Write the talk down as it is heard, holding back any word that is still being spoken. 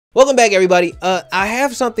Welcome back, everybody. I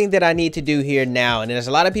have something that I need to do here now, and there's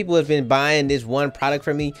a lot of people have been buying this one product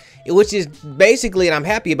from me, which is basically, and I'm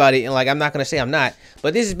happy about it, and like I'm not gonna say I'm not,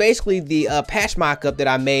 but this is basically the patch mock-up that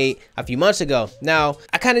I made a few months ago. Now,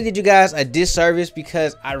 I kind of did you guys a disservice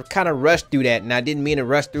because I kind of rushed through that, and I didn't mean to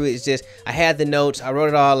rush through it. It's just I had the notes, I wrote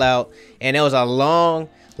it all out, and it was a long,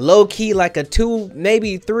 low-key, like a 2,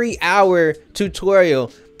 maybe 3 hour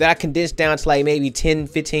tutorial that I condensed down to like maybe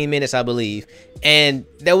 10-15 minutes, I believe. And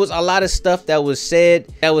there was a lot of stuff that was said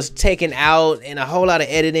that was taken out and a whole lot of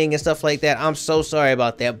editing and stuff like that. I'm so sorry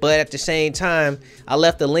about that, but at the same time, I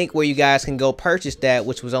left a link where you guys can go purchase that,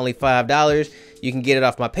 which was only $5. You can get it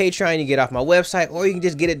off my Patreon, you get it off my website, or you can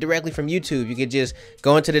just get it directly from YouTube. You could just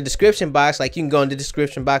go into the description box, like you can go into the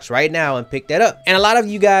description box right now and pick that up. And a lot of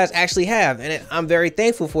you guys actually have, and I'm very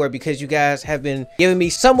thankful for it because you guys have been giving me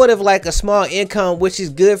somewhat of like a small income, which is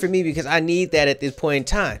good for me because I need that at this point in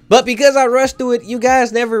time. But because I rushed through it, you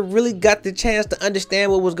guys never really got the chance to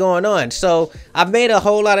understand what was going on. So I've made a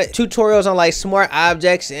whole lot of tutorials on like smart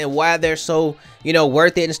objects and why they're so, you know,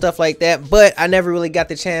 worth it and stuff like that, but I never really got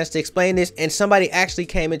the chance to explain this, and somebody actually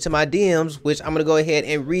came into my DMs, which I'm gonna go ahead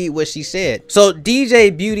and read what she said. So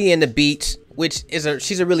DJ Beauty and the Beats, which is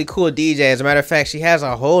she's a really cool DJ. As a matter of fact, she has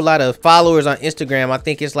a whole lot of followers on Instagram. I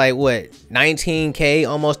think it's like what, 19k,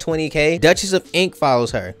 almost 20k. Duchess of Ink follows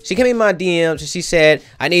her. She came in my DMs and she said,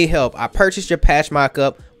 I need help. I purchased your patch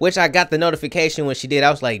mock-up, which I got the notification when she did. I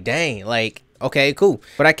was like, dang, like, okay, cool.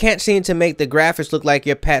 But I can't seem to make the graphics look like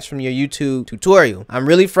your patch from your YouTube tutorial. I'm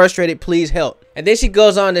really frustrated. Please help. And then she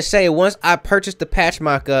goes on to say, once I purchased the patch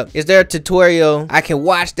mock-up, is there a tutorial I can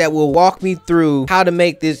watch that will walk me through how to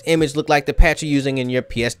make this image look like the patch you're using in your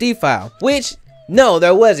PSD file? Which, no,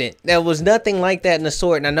 there wasn't. There was nothing like that in the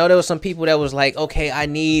sort. And I know there was some people that was like, okay, I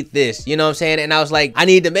need this. You know what I'm saying? And I was like, I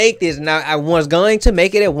need to make this. And I was going to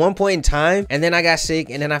make it at one point in time. And then I got sick.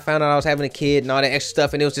 And then I found out I was having a kid and all that extra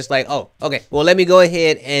stuff. And it was just like, oh, okay, well, let me go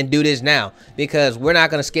ahead and do this now because we're not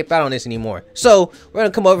going to skip out on this anymore. So we're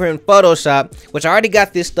going to come over here in Photoshop, which I already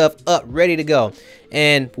got this stuff up, ready to go.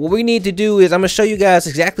 And what we need to do is I'm going to show you guys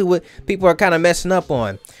exactly what people are kind of messing up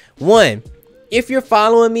on. One, if you're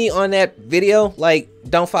following me on that video, like,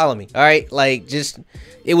 don't follow me, all right? Like, just,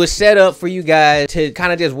 it was set up for you guys to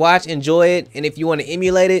kind of just watch, enjoy it, and if you want to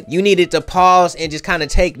emulate it, you needed to pause and just kind of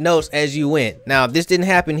take notes as you went. Now, if this didn't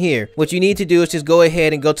happen here, what you need to do is just go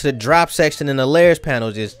ahead and go to the drop section in the layers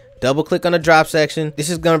panel. Just double click on the drop section. This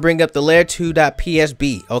is going to bring up the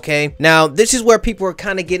layer2.psb, okay? Now, this is where people are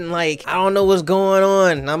kind of getting like, I don't know what's going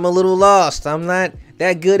on. I'm a little lost. I'm not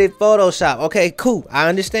that good at Photoshop. Okay, cool. I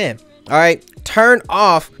understand. All right, turn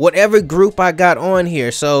off whatever group I got on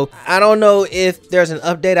here. So I don't know if there's an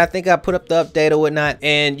update. I think I put up the update or whatnot,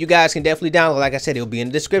 and you guys can definitely download. Like I said, it'll be in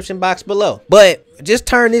the description box below, but just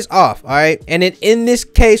turn this off. All right, and in this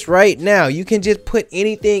case right now, you can just put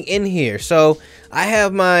anything in here. So I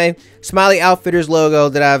have my Smiley Outfitters logo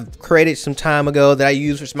that I've created some time ago that I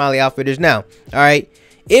use for Smiley Outfitters now. All right,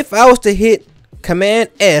 if I was to hit Command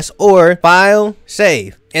S or File,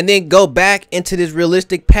 Save, and then go back into this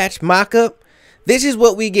realistic patch mockup, this is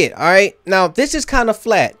what we get. All right, now this is kind of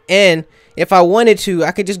flat, and if I wanted to,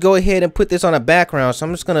 I could just go ahead and put this on a background. So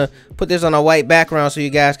I'm just gonna put this on a white background so you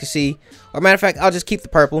guys can see, or matter of fact, I'll just keep the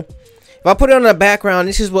purple. If I put it on a background,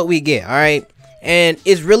 this is what we get. All right, and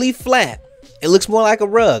it's really flat. It looks more like a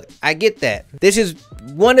rug. I get that. This is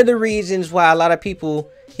one of the reasons why a lot of people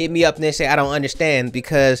hit me up and they say I don't understand,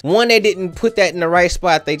 because one, they didn't put that in the right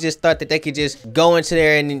spot. They just thought that they could just go into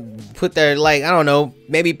there and put their, like, I don't know,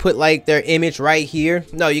 maybe put like their image right here.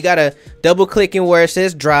 No, you gotta double click in where it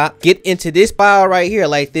says drop, get into this file right here,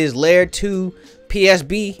 like this layer 2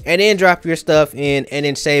 PSB, and then drop your stuff in and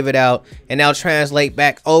then save it out, and now translate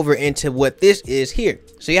back over into what this is here.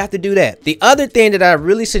 So you have to do that. The other thing that I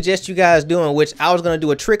really suggest you guys doing, which I was going to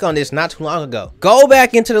do a trick on this not too long ago, go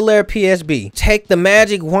back into the layer PSB, take the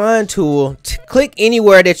magic wand tool, click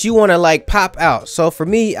anywhere that you want to like pop out. So for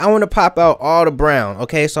me, I want to pop out all the brown.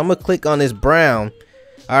 Okay, so I'm going to click on this brown.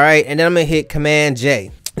 All right, and then I'm going to hit Command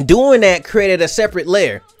J. Doing that created a separate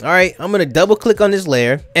layer. All right, I'm gonna double click on this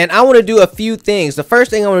layer, and I want to do a few things. The first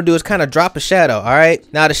thing I want to do is kind of drop a shadow. All right,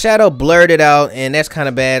 now the shadow blurred it out, and that's kind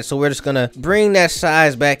of bad, so we're just gonna bring that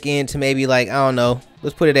size back into maybe like, I don't know,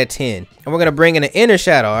 let's put it at 10, and we're gonna bring in an inner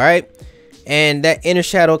shadow. All right, and that inner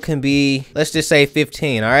shadow can be, let's just say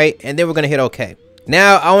 15. All right, and then we're gonna hit OK.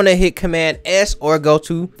 Now I want to hit Command S or go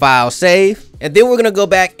to File, Save, and then we're going to go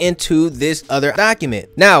back into this other document.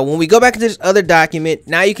 Now when we go back into this other document,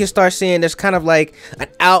 now you can start seeing there's kind of like an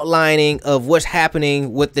outlining of what's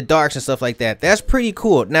happening with the darks and stuff like that. That's pretty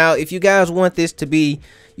cool. Now if you guys want this to be,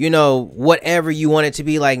 you know, whatever you want it to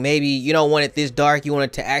be. Like maybe you don't want it this dark, you want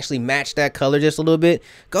it to actually match that color just a little bit.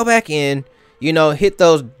 Go back in, you know, hit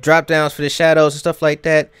those drop downs for the shadows and stuff like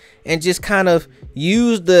that, and just kind of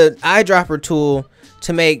use the eyedropper tool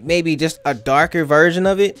to make maybe just a darker version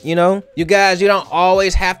of it. You know, you guys, you don't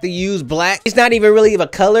always have to use black. It's not even really of a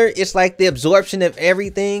color, it's like the absorption of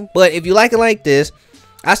everything. But if you like it like this,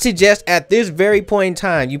 I suggest at this very point in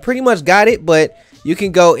time, you pretty much got it, but you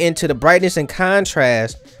can go into the brightness and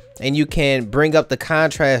contrast, and you can bring up the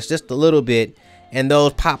contrast just a little bit, and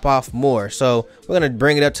those pop off more. So we're gonna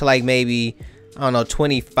bring it up to like maybe, I don't know,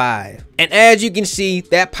 25. And as you can see,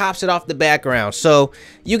 that pops it off the background. So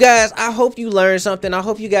you guys, I hope you learned something. I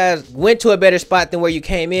hope you guys went to a better spot than where you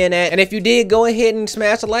came in at. And if you did, go ahead and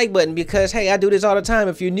smash the like button, because hey, I do this all the time.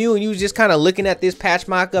 If you're new and you was just kind of looking at this patch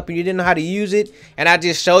mockup and you didn't know how to use it, and I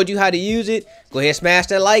just showed you how to use it, go ahead and smash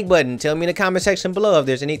that like button. Tell me in the comment section below if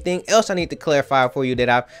there's anything else I need to clarify for you that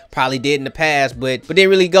I probably did in the past, but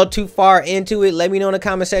didn't really go too far into it. Let me know in the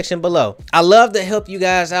comment section below. I love to help you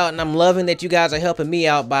guys out, and I'm loving that you guys are helping me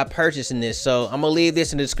out by purchasing this. So I'm gonna leave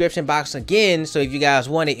this in the description box again, so if you guys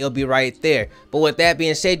want it, it'll be right there. But with that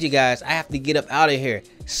being said, you guys, I have to get up out of here.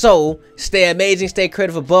 So stay amazing, stay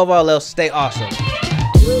creative, above all else, stay awesome.